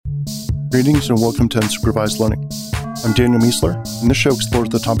Greetings and welcome to Unsupervised Learning. I'm Daniel Miessler, and this show explores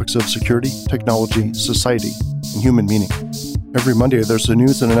the topics of security, technology, society, and human meaning. Every Monday, there's a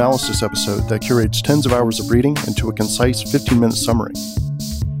news and analysis episode that curates tens of hours of reading into a concise 15-minute summary,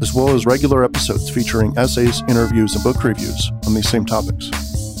 as well as regular episodes featuring essays, interviews, and book reviews on these same topics.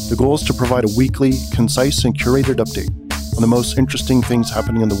 The goal is to provide a weekly, concise, and curated update on the most interesting things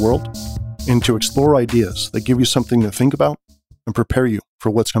happening in the world, and to explore ideas that give you something to think about and prepare you for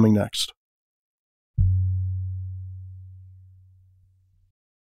what's coming next.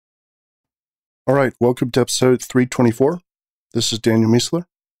 All right, welcome to episode 324. This is Daniel Miessler.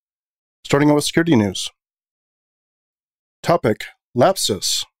 Starting out with security news. Topic,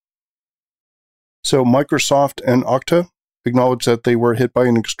 Lapsus. So Microsoft and Okta acknowledged that they were hit by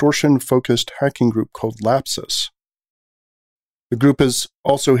an extortion-focused hacking group called Lapsus. The group has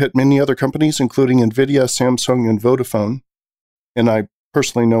also hit many other companies, including NVIDIA, Samsung, and Vodafone. And I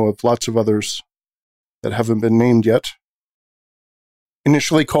personally know of lots of others that haven't been named yet.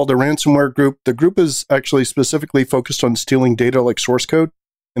 Initially called a ransomware group, the group is actually specifically focused on stealing data like source code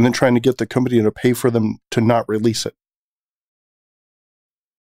and then trying to get the company to pay for them to not release it.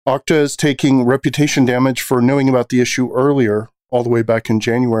 Okta is taking reputation damage for knowing about the issue earlier, all the way back in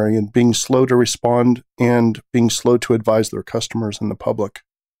January, and being slow to respond and being slow to advise their customers and the public.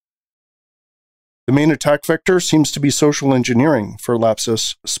 The main attack vector seems to be social engineering for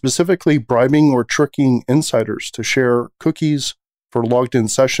Lapsus, specifically bribing or tricking insiders to share cookies for logged-in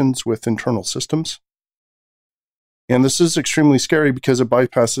sessions with internal systems. And this is extremely scary because it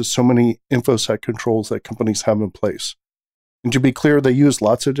bypasses so many InfoSec controls that companies have in place. And to be clear, they use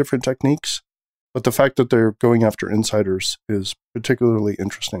lots of different techniques, but the fact that they're going after insiders is particularly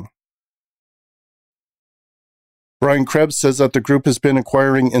interesting. Brian Krebs says that the group has been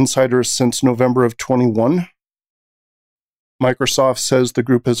acquiring insiders since November of 21. Microsoft says the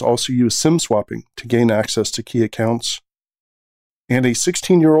group has also used SIM swapping to gain access to key accounts. And a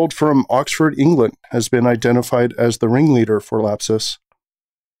 16-year-old from Oxford, England, has been identified as the ringleader for Lapsus.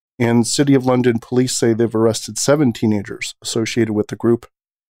 And City of London police say they've arrested 7 teenagers associated with the group.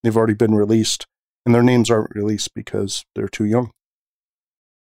 They've already been released, and their names aren't released because they're too young.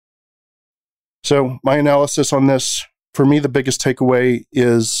 So my analysis on this, for me, the biggest takeaway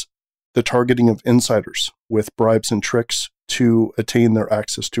is the targeting of insiders with bribes and tricks to attain their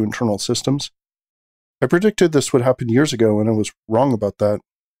access to internal systems. I predicted this would happen years ago, and I was wrong about that.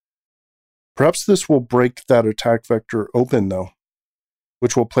 Perhaps this will break that attack vector open, though,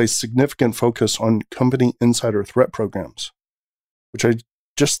 which will place significant focus on company insider threat programs, which I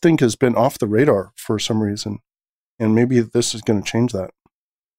just think has been off the radar for some reason, and maybe this is going to change that.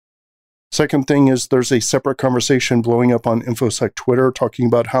 Second thing is there's a separate conversation blowing up on InfoSec Twitter talking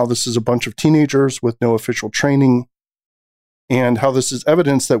about how this is a bunch of teenagers with no official training, and how this is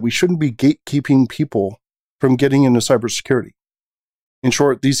evidence that we shouldn't be gatekeeping people from getting into cybersecurity. In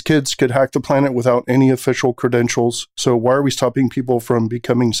short, these kids could hack the planet without any official credentials, so why are we stopping people from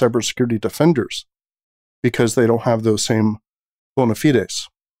becoming cybersecurity defenders? Because they don't have those same bona fides.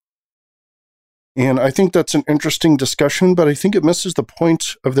 And I think that's an interesting discussion, but I think it misses the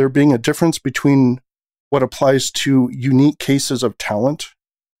point of there being a difference between what applies to unique cases of talent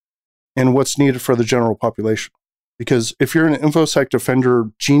and what's needed for the general population. Because if you're an InfoSec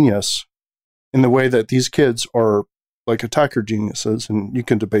defender genius in the way that these kids are like attacker geniuses, and you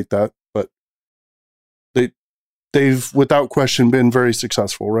can debate that, but they've without question been very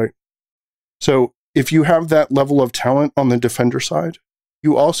successful, right? So if you have that level of talent on the defender side,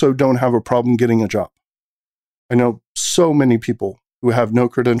 you also don't have a problem getting a job. I know so many people who have no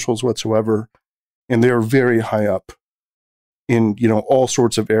credentials whatsoever, and they are very high up in, all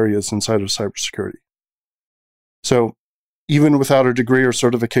sorts of areas inside of cybersecurity. So even without a degree or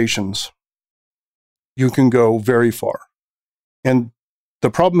certifications, you can go very far. And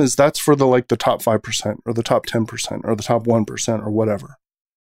the problem is that's for the top 5% or the top 10% or the top 1% or whatever.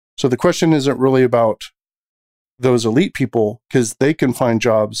 So the question isn't really about those elite people because they can find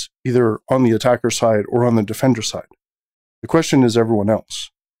jobs either on the attacker side or on the defender side. The question is everyone else.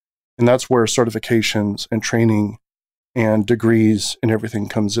 And that's where certifications and training and degrees and everything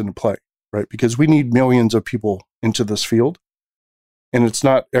comes into play, right? Because we need millions of people into this field. And it's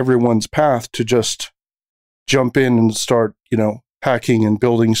not everyone's path to just jump in and start, hacking and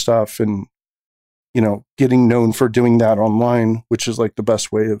building stuff and, getting known for doing that online, which is like the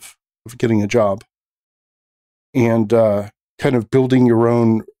best way of getting a job. And kind of building your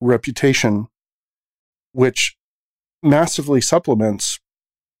own reputation, which massively supplements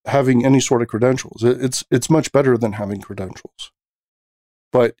having any sort of credentials. It's much better than having credentials.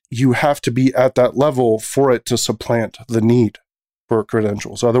 But you have to be at that level for it to supplant the need for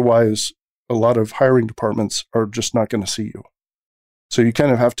credentials. Otherwise, a lot of hiring departments are just not going to see you. So you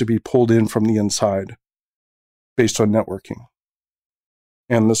kind of have to be pulled in from the inside based on networking.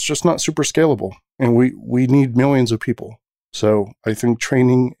 And that's just not super scalable. And we need millions of people. So I think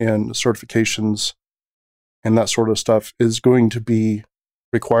training and certifications and that sort of stuff is going to be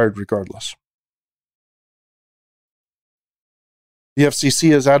required regardless. The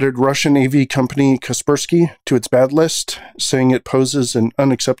FCC has added Russian AV company Kaspersky to its bad list, saying it poses an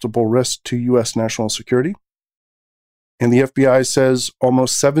unacceptable risk to U.S. national security. And the FBI says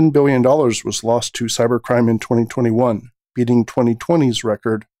almost $7 billion was lost to cybercrime in 2021, beating 2020's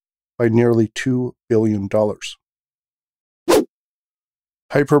record by nearly $2 billion.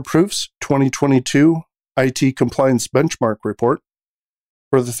 Hyperproof's 2022 IT Compliance Benchmark Report.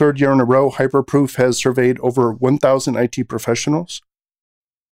 For the third year in a row, Hyperproof has surveyed over 1,000 IT professionals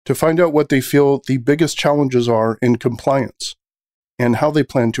to find out what they feel the biggest challenges are in compliance and how they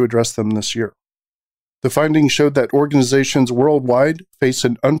plan to address them this year. The findings showed that organizations worldwide face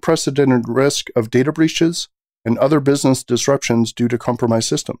an unprecedented risk of data breaches and other business disruptions due to compromised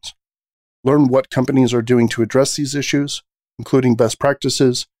systems. Learn what companies are doing to address these issues, including best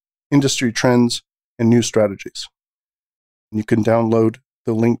practices, industry trends, and new strategies. You can download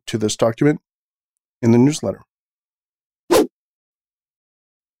the link to this document in the newsletter.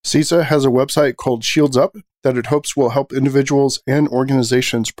 CISA has a website called Shields Up that it hopes will help individuals and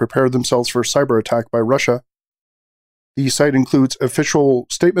organizations prepare themselves for cyber attack by Russia. The site includes official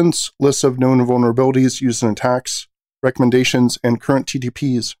statements, lists of known vulnerabilities used in attacks, recommendations, and current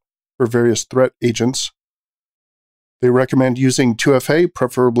TTPs for various threat agents. They recommend using 2FA,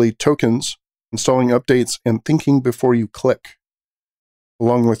 preferably tokens, installing updates, and thinking before you click,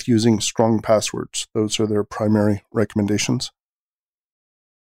 along with using strong passwords. Those are their primary recommendations.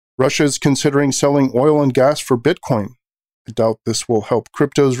 Russia is considering selling oil and gas for Bitcoin. I doubt this will help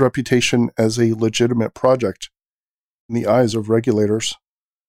crypto's reputation as a legitimate project in the eyes of regulators.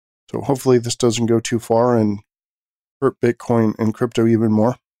 So hopefully this doesn't go too far and hurt Bitcoin and crypto even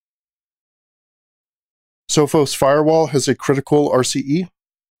more. Sophos Firewall has a critical RCE,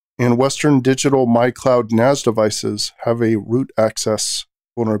 and Western Digital MyCloud NAS devices have a root access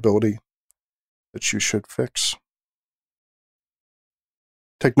vulnerability that you should fix.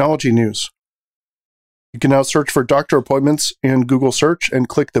 Technology news. You can now search for doctor appointments in Google Search and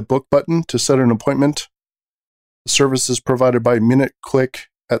click the book button to set an appointment. The service is provided by MinuteClick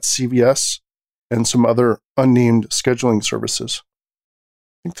at CVS and some other unnamed scheduling services.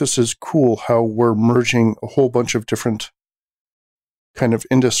 I think this is cool how we're merging a whole bunch of different kind of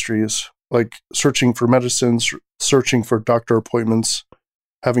industries, like searching for medicines, searching for doctor appointments,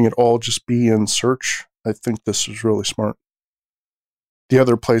 having it all just be in search. I think this is really smart. The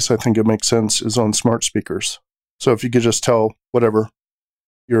other place I think it makes sense is on smart speakers. So if you could just tell whatever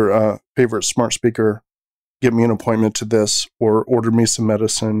your favorite smart speaker, get me an appointment to this, or order me some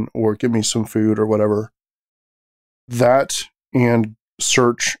medicine, or get me some food, or whatever. That and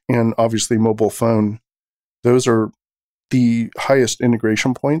search and obviously mobile phone, those are the highest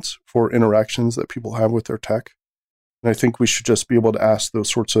integration points for interactions that people have with their tech. And I think we should just be able to ask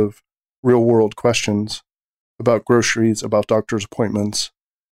those sorts of real world questions about groceries, about doctor's appointments,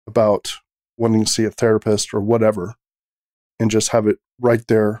 about wanting to see a therapist or whatever, and just have it right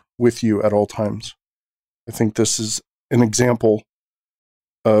there with you at all times. I think this is an example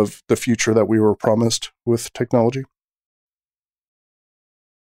of the future that we were promised with technology.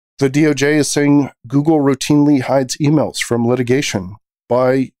 The DOJ is saying Google routinely hides emails from litigation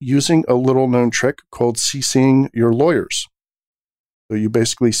by using a little-known trick called CCing your lawyers. So you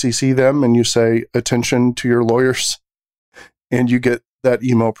basically CC them and you say, attention to your lawyers, and you get that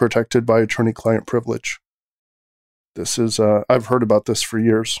email protected by attorney-client privilege. This is, I've heard about this for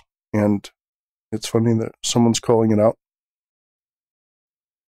years, and it's funny that someone's calling it out.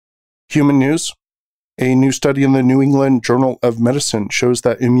 Human news. A new study in the New England Journal of Medicine shows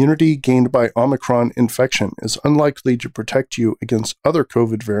that immunity gained by Omicron infection is unlikely to protect you against other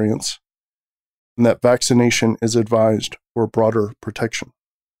COVID variants, and that vaccination is advised for broader protection.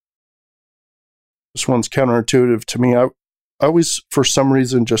 This one's counterintuitive to me. I always, for some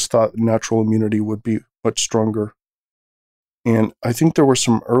reason, just thought natural immunity would be much stronger. And I think there were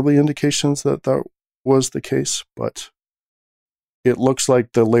some early indications that that was the case, but it looks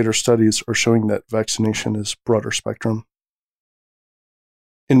like the later studies are showing that vaccination is broader spectrum.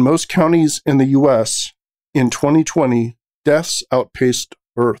 In most counties in the U.S., in 2020, deaths outpaced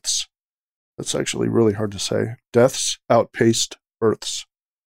births. That's actually really hard to say. Deaths outpaced births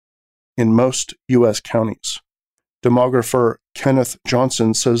in most U.S. counties. Demographer Kenneth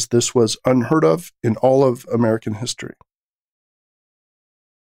Johnson says this was unheard of in all of American history.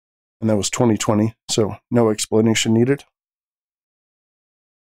 And that was 2020, so no explanation needed.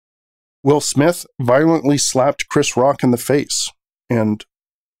 Will Smith violently slapped Chris Rock in the face. And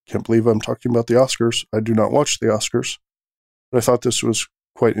can't believe I'm talking about the Oscars. I do not watch the Oscars, but I thought this was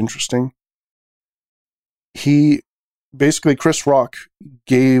quite interesting. Chris Rock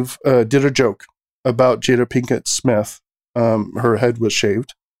did a joke about Jada Pinkett Smith. Her head was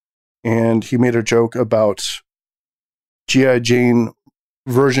shaved, and he made a joke about G.I. Jane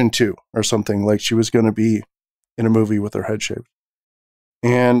version 2 or something, like she was going to be in a movie with her head shaved.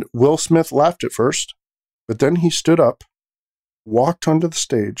 And Will Smith laughed at first, but then he stood up, walked onto the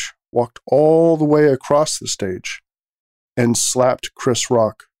stage, walked all the way across the stage, and slapped Chris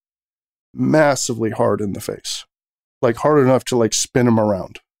Rock massively hard in the face. Like hard enough to like spin him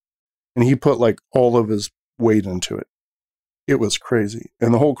around. And he put like all of his weight into it. It was crazy.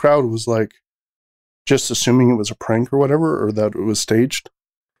 And the whole crowd was like just assuming it was a prank or whatever, or that it was staged.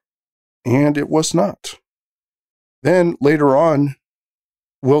 And it was not. Then later on,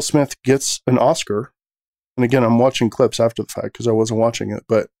 Will Smith gets an Oscar. And again, I'm watching clips after the fact because I wasn't watching it,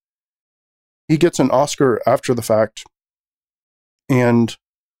 but he gets an Oscar after the fact. And,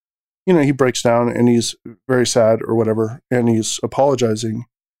 you know, he breaks down and he's very sad or whatever, and he's apologizing.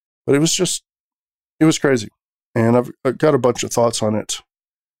 But it was crazy. And I've got a bunch of thoughts on it.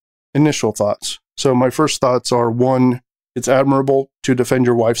 Initial thoughts. So my first thoughts are, 1, it's admirable to defend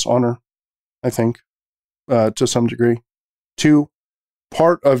your wife's honor, I think, to some degree. 2,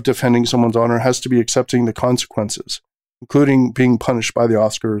 part of defending someone's honor has to be accepting the consequences, including being punished by the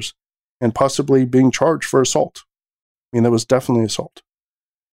Oscars and possibly being charged for assault. I mean, that was definitely assault.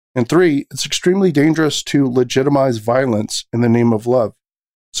 And 3, it's extremely dangerous to legitimize violence in the name of love.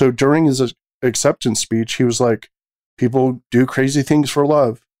 So during his acceptance speech, he was like, people do crazy things for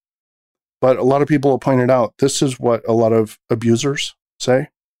love. But a lot of people have pointed out, this is what a lot of abusers say,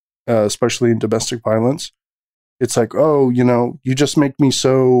 especially in domestic violence. It's like, oh, you know, you just make me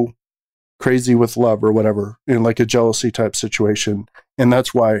so crazy with love or whatever, in like a jealousy type situation. And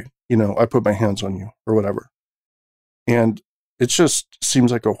that's why, you know, I put my hands on you or whatever. And it just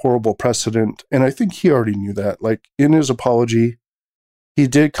seems like a horrible precedent. And I think he already knew that. Like in his apology, he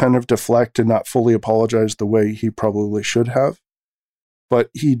did kind of deflect and not fully apologize the way he probably should have. But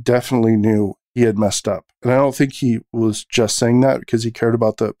he definitely knew he had messed up. And I don't think he was just saying that because he cared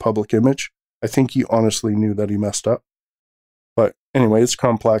about the public image. I think he honestly knew that he messed up. But anyway, it's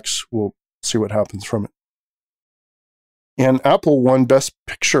complex. We'll see what happens from it. And Apple won Best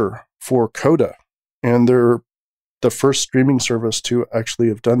Picture for Coda. And they're the first streaming service to actually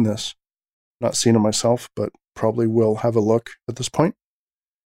have done this. Not seen it myself, but probably will have a look at this point.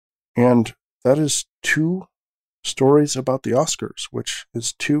 And that is 2 stories about the Oscars, which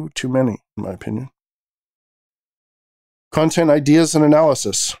is too many, in my opinion. Content ideas and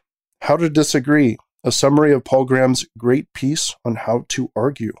analysis. How to Disagree. A summary of Paul Graham's great piece on how to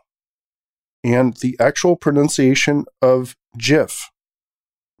argue. And the actual pronunciation of GIF.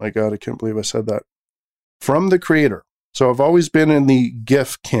 My God, I can't believe I said that. From the creator. So I've always been in the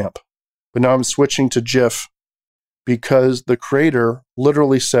GIF camp, but now I'm switching to GIF because the creator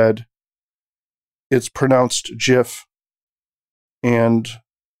literally said it's pronounced GIF, and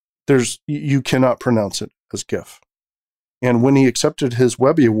you cannot pronounce it as GIF. And when he accepted his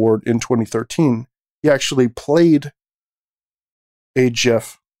Webby Award in 2013, he actually played a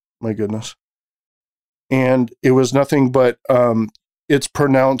GIF. My goodness. And it was nothing but, it's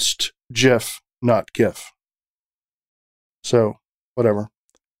pronounced GIF, not GIF. So, whatever.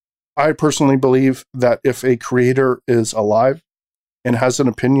 I personally believe that if a creator is alive and has an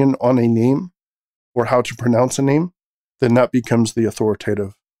opinion on a name or how to pronounce a name, then that becomes the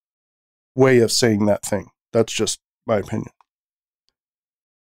authoritative way of saying that thing. That's just my opinion.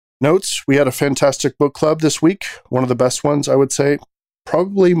 Notes, we had a fantastic book club this week. One of the best ones, I would say.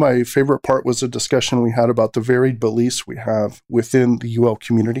 Probably my favorite part was a discussion we had about the varied beliefs we have within the UL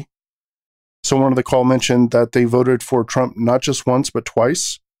community. Someone on the call mentioned that they voted for Trump not just once, but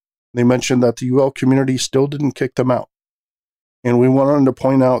twice. They mentioned that the UL community still didn't kick them out. And we wanted to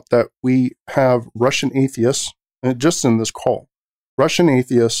point out that we have Russian atheists, and just in this call, Russian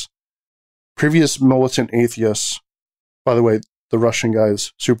atheists, previous militant atheists. By the way, the Russian guy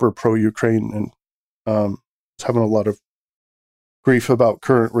is super pro-Ukraine and is having a lot of grief about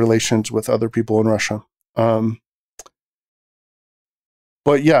current relations with other people in Russia.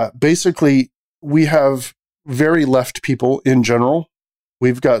 But yeah, basically, we have very left people in general.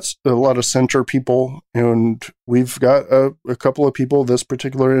 We've got a lot of center people, and we've got a couple of people, this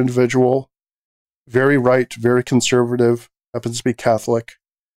particular individual, very right, very conservative, happens to be Catholic,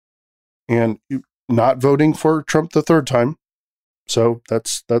 and not voting for Trump the third time. So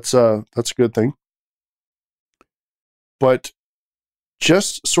that's a good thing. But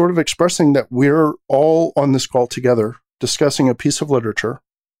just sort of expressing that we're all on this call together, discussing a piece of literature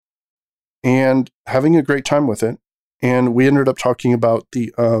and having a great time with it. And we ended up talking about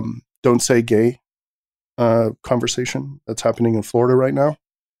the Don't Say Gay conversation that's happening in Florida right now.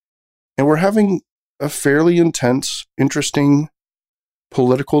 And we're having a fairly intense, interesting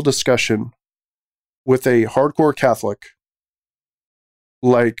political discussion with a hardcore Catholic,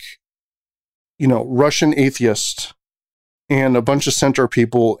 like, Russian atheist and a bunch of center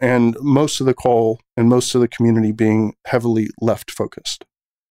people, and most of the call and most of the community being heavily left focused.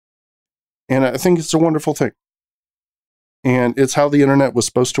 And I think it's a wonderful thing. And it's how the internet was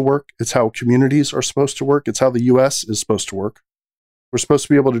supposed to work. It's how communities are supposed to work. It's how the US is supposed to work. We're supposed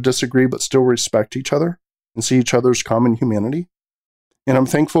to be able to disagree, but still respect each other and see each other's common humanity. And I'm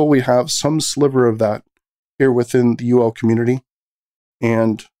thankful we have some sliver of that here within the UL community.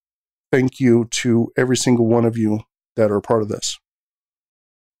 And thank you to every single one of you that are part of this.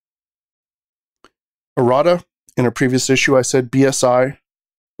 Errata, in a previous issue, I said BSI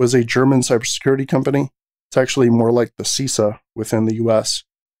was a German cybersecurity company. It's actually more like the CISA within the US,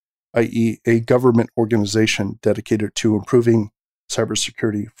 i.e. a government organization dedicated to improving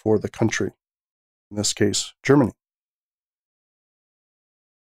cybersecurity for the country, in this case, Germany.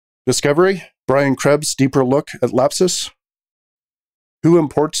 Discovery, Brian Krebs' deeper look at Lapsus. Who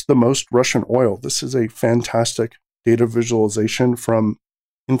imports the most Russian oil? This is a fantastic data visualization from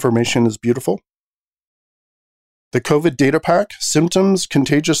Information is Beautiful. The COVID data pack, symptoms,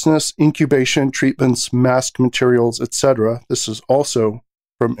 contagiousness, incubation, treatments, mask materials, etc. This is also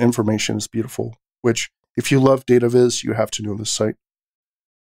from Information is Beautiful, which if you love data viz, you have to know this site.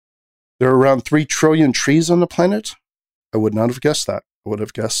 There are around 3 trillion trees on the planet. I would not have guessed that. I would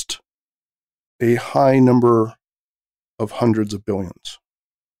have guessed a high number of hundreds of billions.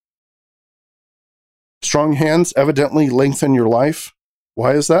 Strong hands evidently lengthen your life.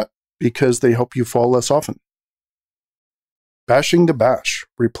 Why is that? Because they help you fall less often. Bashing the bash,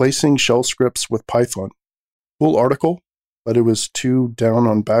 replacing shell scripts with Python. Cool article, but it was too down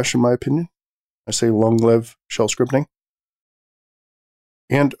on bash in my opinion. I say long live shell scripting.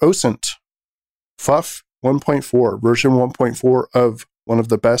 And OSINT, FUF 1.4, version 1.4 of one of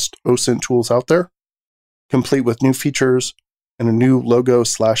the best OSINT tools out there, complete with new features and a new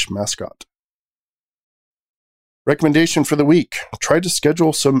logo/mascot. Recommendation for the week. Try to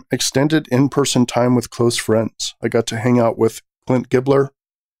schedule some extended in-person time with close friends. I got to hang out with Clint Gibler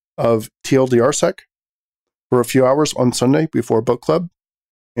of TLDRsec for a few hours on Sunday before book club,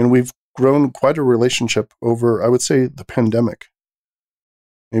 and we've grown quite a relationship over, I would say, the pandemic,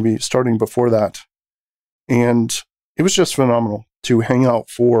 maybe starting before that. And it was just phenomenal to hang out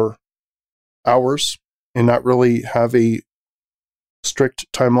for hours and not really have a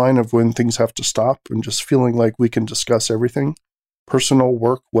strict timeline of when things have to stop, and just feeling like we can discuss everything, personal,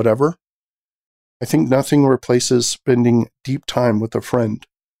 work, whatever. I think nothing replaces spending deep time with a friend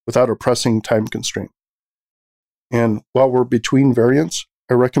without a pressing time constraint. And while we're between variants,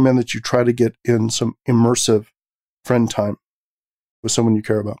 I recommend that you try to get in some immersive friend time with someone you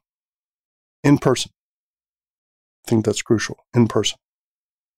care about. In person. I think that's crucial. In person.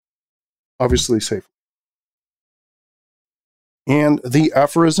 Obviously safe. And the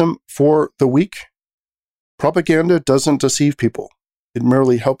aphorism for the week: propaganda doesn't deceive people. It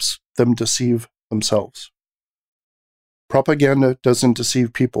merely helps them deceive themselves. Propaganda doesn't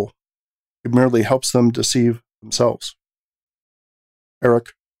deceive people. It merely helps them deceive themselves.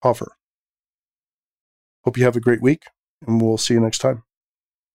 Eric Hoffer. Hope you have a great week, and we'll see you next time.